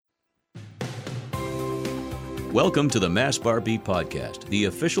Welcome to the Mass Bar Beat Podcast, the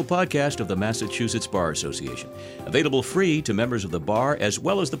official podcast of the Massachusetts Bar Association. Available free to members of the bar as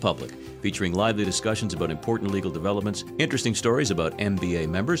well as the public, featuring lively discussions about important legal developments, interesting stories about MBA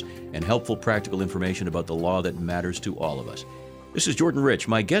members, and helpful practical information about the law that matters to all of us. This is Jordan Rich.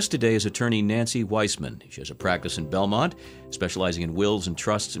 My guest today is attorney Nancy Weissman. She has a practice in Belmont, specializing in wills and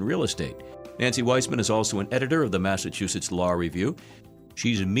trusts and real estate. Nancy Weissman is also an editor of the Massachusetts Law Review.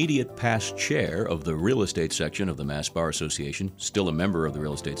 She's immediate past chair of the real estate section of the Mass Bar Association, still a member of the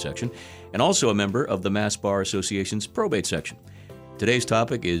real estate section, and also a member of the Mass Bar Association's probate section. Today's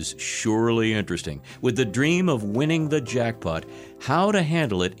topic is surely interesting. With the dream of winning the jackpot, how to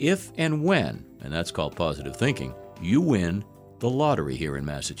handle it if and when, and that's called positive thinking, you win the lottery here in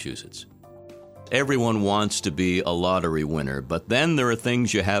Massachusetts. Everyone wants to be a lottery winner, but then there are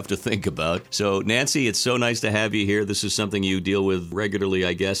things you have to think about. So, Nancy, it's so nice to have you here. This is something you deal with regularly,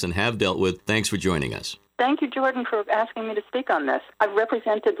 I guess, and have dealt with. Thanks for joining us. Thank you, Jordan, for asking me to speak on this. I've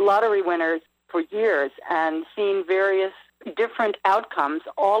represented lottery winners for years and seen various different outcomes,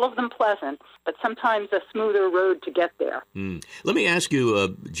 all of them pleasant, but sometimes a smoother road to get there. Let me ask you a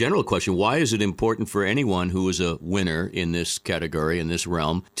general question. Why is it important for anyone who is a winner in this category, in this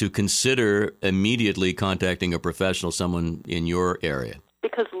realm, to consider immediately contacting a professional, someone in your area?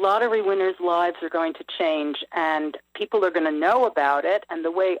 Because lottery winners' lives are going to change, and people are going to know about it, and the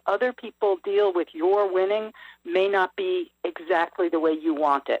way other people deal with your winning may not be exactly the way you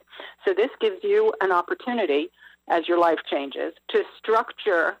want it. So this gives you an opportunity, as your life changes, to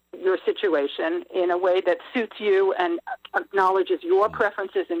structure your situation in a way that suits you and acknowledges your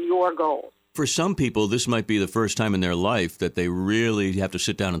preferences and your goals. For some people, this might be the first time in their life that they really have to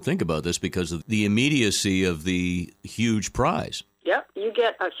sit down and think about this because of the immediacy of the huge prize. Yep, you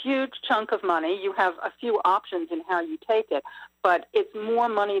get a huge chunk of money. You have a few options in how you take it, but it's more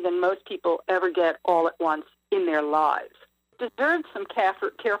money than most people ever get all at once in their lives. Deserves some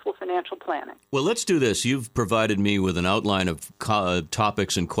careful financial planning. Well, let's do this. You've provided me with an outline of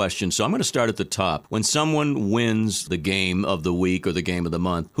topics and questions, so I'm going to start at the top. When someone wins the game of the week or the game of the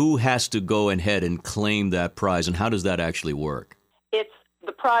month, who has to go ahead and claim that prize, and how does that actually work? It's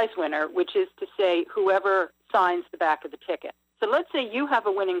the prize winner, which is to say whoever signs the back of the ticket. So let's say you have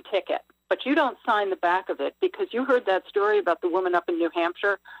a winning ticket, but you don't sign the back of it because you heard that story about the woman up in New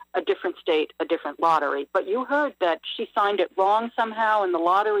Hampshire, a different state, a different lottery. But you heard that she signed it wrong somehow and the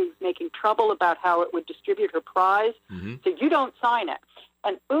lottery was making trouble about how it would distribute her prize. So you don't sign it.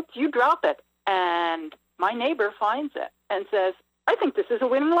 And oops, you drop it. And my neighbor finds it and says, I think this is a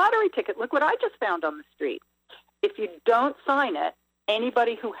winning lottery ticket. Look what I just found on the street. If you don't sign it,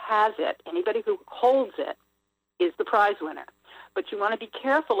 anybody who has it, anybody who holds it, is the prize winner. But you want to be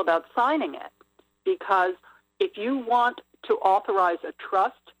careful about signing it because if you want to authorize a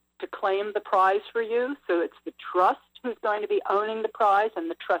trust to claim the prize for you, so it's the trust who's going to be owning the prize and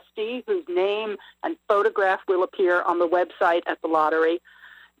the trustee whose name and photograph will appear on the website at the lottery,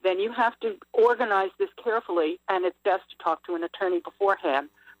 then you have to organize this carefully, and it's best to talk to an attorney beforehand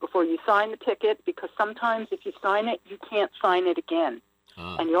before you sign the ticket because sometimes if you sign it, you can't sign it again.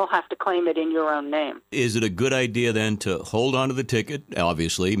 And you'll have to claim it in your own name. Is it a good idea then to hold on to the ticket,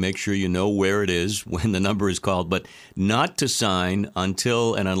 obviously, make sure you know where it is when the number is called, but not to sign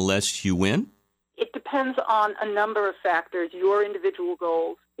until and unless you win? It depends on a number of factors, your individual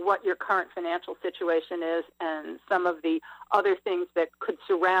goals, what your current financial situation is, and some of the other things that could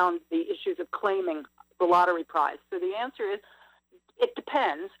surround the issues of claiming the lottery prize. So the answer is, it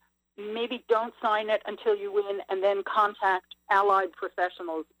depends. Maybe don't sign it until you win and then contact allied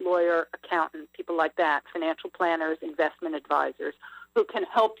professionals, lawyer, accountant, people like that, financial planners, investment advisors, who can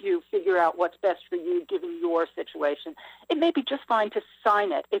help you figure out what's best for you given your situation. It may be just fine to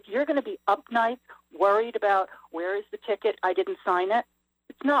sign it. If you're going to be up nights, worried about where is the ticket, I didn't sign it,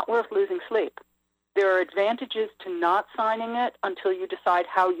 it's not worth losing sleep. There are advantages to not signing it until you decide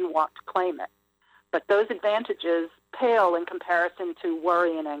how you want to claim it. But those advantages pale in comparison to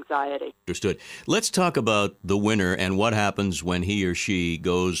worry and anxiety. Understood. Let's talk about the winner and what happens when he or she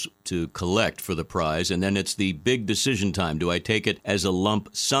goes to collect for the prize, and then it's the big decision time. Do I take it as a lump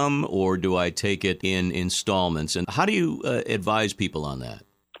sum or do I take it in installments? And how do you advise people on that?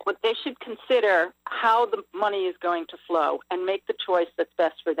 Well, they should consider how the money is going to flow and make the choice that's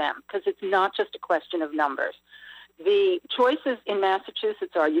best for them, because it's not just a question of numbers. The choices in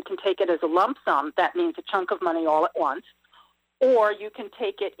Massachusetts are you can take it as a lump sum, that means a chunk of money all at once, or you can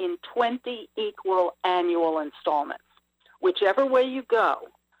take it in 20 equal annual installments. Whichever way you go,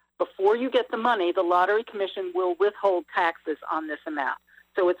 before you get the money, the Lottery Commission will withhold taxes on this amount.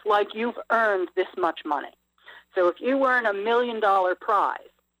 So it's like you've earned this much money. So if you earn $1 million prize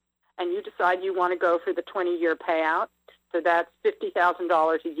and you decide you want to go for the 20-year payout, so that's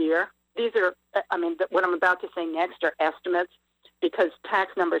 $50,000 a year. These are, what I'm about to say next are estimates because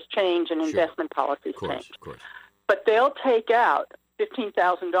tax numbers change and investment policies change. Of course. But they'll take out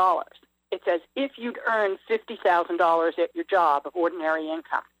 $15,000. It's as if you'd earned $50,000 at your job of ordinary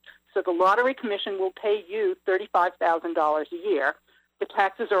income. So the Lottery Commission will pay you $35,000 a year. The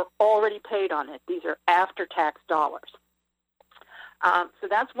taxes are already paid on it. These are after-tax dollars. So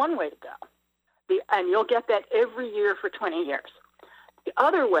that's one way to go. And you'll get that every year for 20 years. The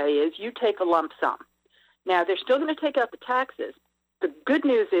other way is you take a lump sum. Now, they're still going to take out the taxes. The good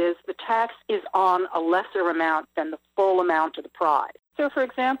news is the tax is on a lesser amount than the full amount of the prize. So, for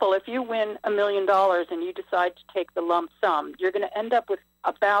example, if you win $1 million and you decide to take the lump sum, you're going to end up with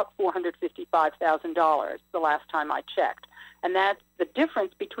about $455,000 the last time I checked. And that's the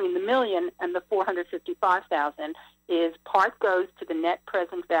difference between the million and the $455,000 is part goes to the net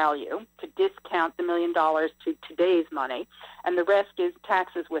present value to discount the $1 million to today's money, and the rest is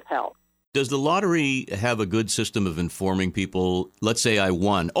taxes withheld. Does the lottery have a good system of informing people? Let's say I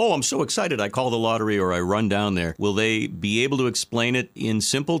won. Oh, I'm so excited. I call the lottery or I run down there. Will they be able to explain it in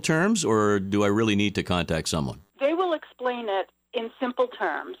simple terms, or do I really need to contact someone? They will explain it in simple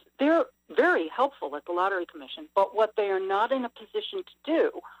terms. They're very helpful at the Lottery Commission, but what they are not in a position to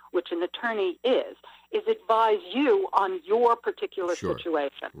do, which an attorney is advise you on your particular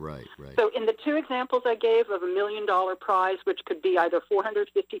situation. Right. So in the two examples I gave of $1 million prize, which could be either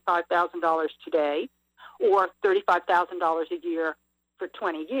 $455,000 today or $35,000 a year for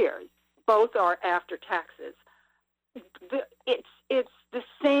 20 years, both are after taxes. It's the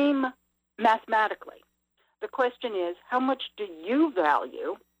same mathematically. The question is, how much do you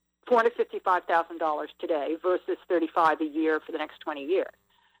value $455,000 today versus $35,000 a year for the next 20 years?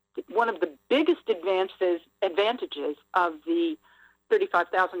 One of the biggest advantages of the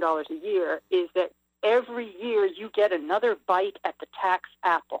 $35,000 a year is that every year you get another bite at the tax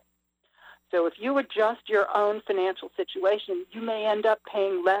apple. So if you adjust your own financial situation, you may end up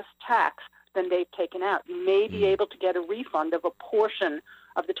paying less tax than they've taken out. You may be able to get a refund of a portion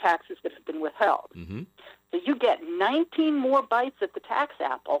of the taxes that have been withheld. Mm-hmm. So you get 19 more bites at the tax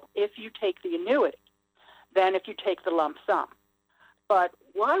apple if you take the annuity than if you take the lump sum. But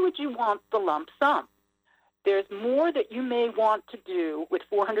why would you want the lump sum? There's more that you may want to do with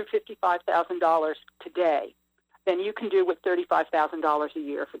 $455,000 today than you can do with $35,000 a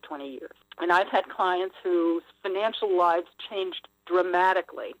year for 20 years. And I've had clients whose financial lives changed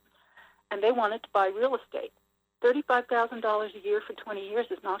dramatically, and they wanted to buy real estate. $35,000 a year for 20 years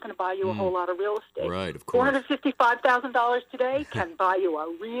is not going to buy you a whole lot of real estate. Right, of course. $455,000 today can buy you a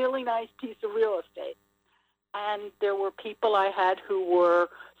really nice piece of real estate. And there were people I had who were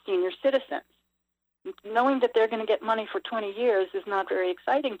senior citizens. Knowing that they're going to get money for 20 years is not very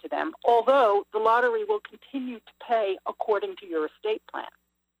exciting to them, although the lottery will continue to pay according to your estate plan.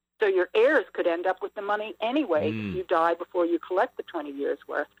 So your heirs could end up with the money anyway if you die before you collect the 20 years'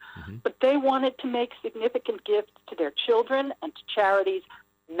 worth. Mm-hmm. But they wanted to make significant gifts to their children and to charities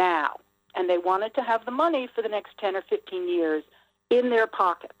now. And they wanted to have the money for the next 10 or 15 years in their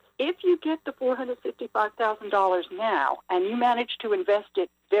pockets. If you get the $455,000 now and you manage to invest it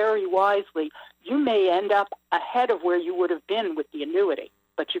very wisely, you may end up ahead of where you would have been with the annuity.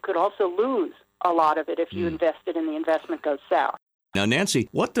 But you could also lose a lot of it if you invested and the investment goes south. Now, Nancy,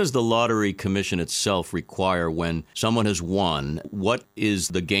 what does the Lottery Commission itself require when someone has won? What is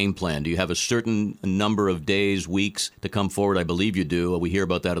the game plan? Do you have a certain number of days, weeks to come forward? I believe you do. We hear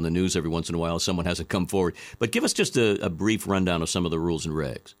about that in the news every once in a while. Someone hasn't come forward. But give us just a brief rundown of some of the rules and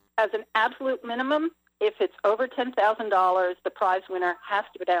regs. As an absolute minimum, if it's over $10,000, the prize winner has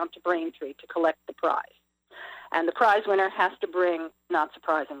to go down to Braintree to collect the prize. And the prize winner has to bring, not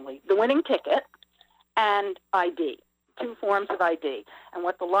surprisingly, the winning ticket and ID. 2 forms of ID. And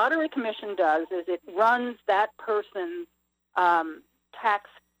what the Lottery Commission does is it runs that person's tax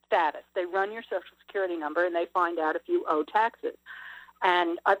status. They run your Social Security number, and they find out if you owe taxes.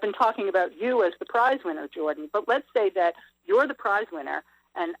 And I've been talking about you as the prize winner, Jordan, but let's say that you're the prize winner,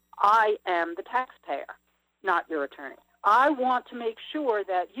 and I am the taxpayer, not your attorney. I want to make sure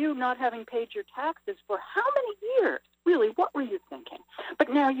that you, not having paid your taxes for how many years? Really, what were you thinking? But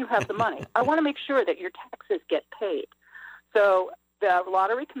now you have the money. I want to make sure that your taxes get paid. So the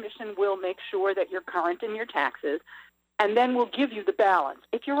Lottery Commission will make sure that you're current in your taxes, and then will give you the balance.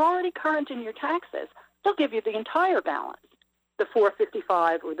 If you're already current in your taxes, they'll give you the entire balance, the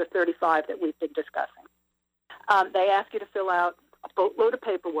 $455 or the $35 that we've been discussing. They ask you to fill out a boatload of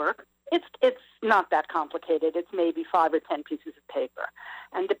paperwork. It's not that complicated. It's maybe 5 or 10 pieces of paper.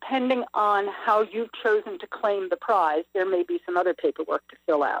 And depending on how you've chosen to claim the prize, there may be some other paperwork to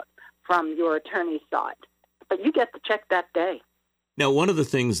fill out. from your attorney's side. But you get the check that day. Now, one of the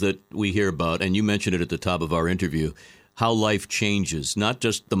things that we hear about, and you mentioned it at the top of our interview, how life changes, not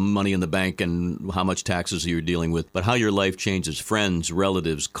just the money in the bank and how much taxes you're dealing with, but how your life changes. Friends,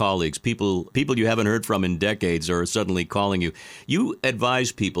 relatives, colleagues, people you haven't heard from in decades are suddenly calling you. You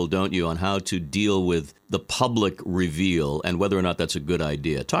advise people, don't you, on how to deal with the public reveal and whether or not that's a good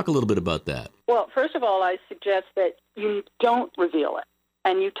idea. Talk a little bit about that. Well, first of all, I suggest that you don't reveal it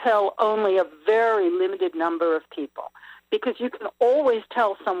and you tell only a very limited number of people, because you can always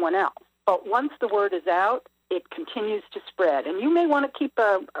tell someone else. But once the word is out, it continues to spread. And you may want to keep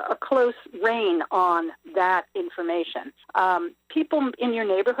a close rein on that information. People in your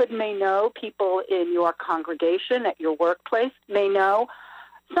neighborhood may know. People in your congregation, at your workplace, may know.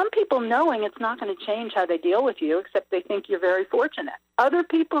 Some people knowing it's not going to change how they deal with you, except they think you're very fortunate. Other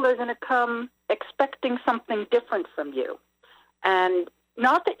people are going to come expecting something different from you. And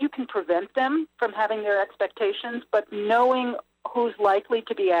not that you can prevent them from having their expectations, but knowing who's likely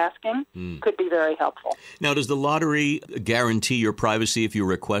to be asking could be very helpful. Now, does the lottery guarantee your privacy if you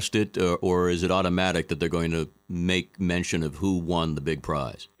request it, or is it automatic that they're going to make mention of who won the big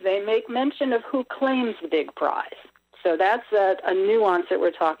prize? They make mention of who claims the big prize. So that's a nuance that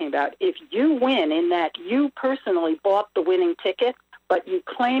we're talking about. If you win in that you personally bought the winning ticket, but you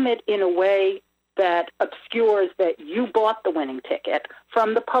claim it in a way that obscures that you bought the winning ticket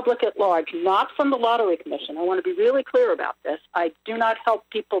from the public at large, not from the Lottery Commission. I want to be really clear about this. I do not help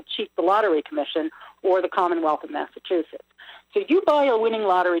people cheat the Lottery Commission or the Commonwealth of Massachusetts. So you buy a winning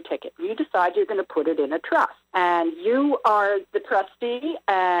lottery ticket. You decide you're going to put it in a trust. And you are the trustee,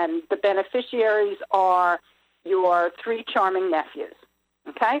 and the beneficiaries are your three charming nephews.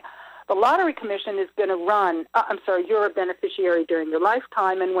 Okay? The Lottery Commission is going to run, you're a beneficiary during your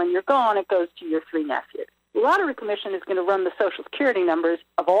lifetime, and when you're gone, it goes to your three nephews. The Lottery Commission is going to run the Social Security numbers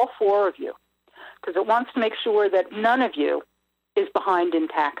of all four of you, because it wants to make sure that none of you is behind in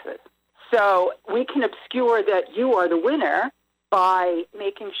taxes. So we can obscure that you are the winner by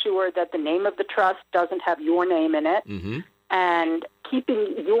making sure that the name of the trust doesn't have your name in it, and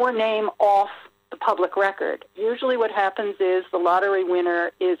keeping your name off the public record. Usually what happens is the lottery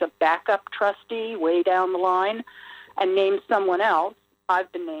winner is a backup trustee way down the line and names someone else.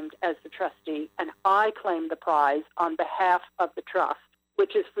 I've been named as the trustee, and I claim the prize on behalf of the trust,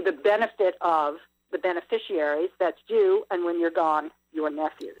 which is for the benefit of the beneficiaries. That's you, and when you're gone, your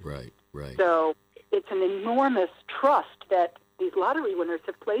nephews. Right. So it's an enormous trust that these lottery winners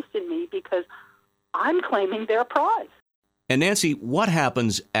have placed in me because I'm claiming their prize. And Nancy, what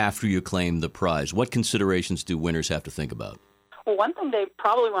happens after you claim the prize? What considerations do winners have to think about? Well, one thing they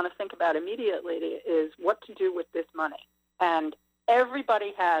probably want to think about immediately is what to do with this money. And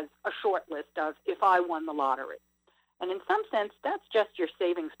everybody has a short list of, if I won the lottery. And in some sense, that's just your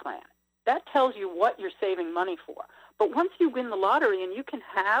savings plan. That tells you what you're saving money for. But once you win the lottery and you can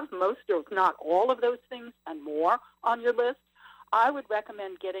have most, or not all, of those things and more on your list, I would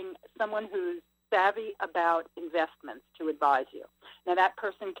recommend getting someone who's savvy about investments to advise you. Now, that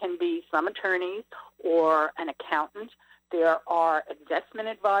person can be some attorneys or an accountant. There are investment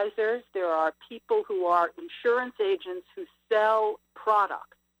advisors. There are people who are insurance agents who sell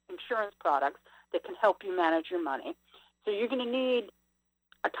products, insurance products, that can help you manage your money. So you're going to need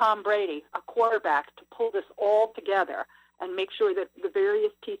a Tom Brady, a quarterback, to pull this all together and make sure that the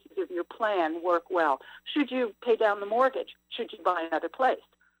various pieces of your plan work well. Should you pay down the mortgage? Should you buy another place?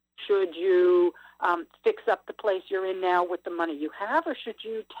 Should you fix up the place you're in now with the money you have, or should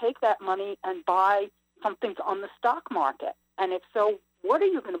you take that money and buy something on the stock market? And if so, what are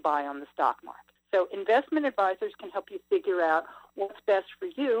you going to buy on the stock market? So investment advisors can help you figure out what's best for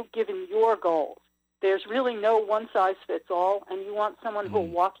you given your goals. There's really no one-size-fits-all, and you want someone who will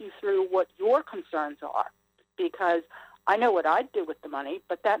walk you through what your concerns are, because I know what I'd do with the money,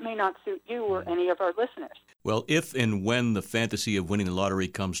 but that may not suit you or any of our listeners. Well, if and when the fantasy of winning the lottery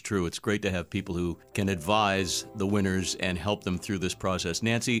comes true, it's great to have people who can advise the winners and help them through this process.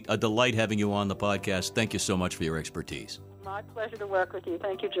 Nancy, a delight having you on the podcast. Thank you so much for your expertise. My pleasure to work with you.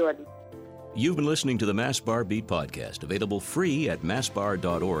 Thank you, Jordan. You've been listening to the Massbar Beat podcast, available free at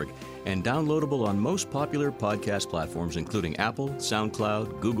massbar.org and downloadable on most popular podcast platforms, including Apple,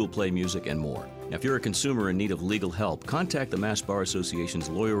 SoundCloud, Google Play Music, and more. Now, if you're a consumer in need of legal help, contact the Mass Bar Association's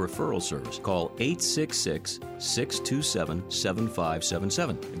lawyer referral service. Call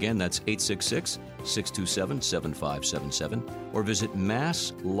 866-627-7577. Again, that's 866-627-7577, or visit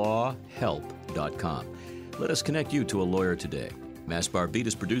masslawhelp.com. Let us connect you to a lawyer today. Mass Bar Beat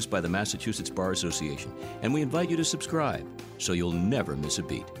is produced by the Massachusetts Bar Association, and we invite you to subscribe so you'll never miss a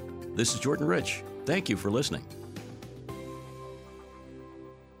beat. This is Jordan Rich. Thank you for listening.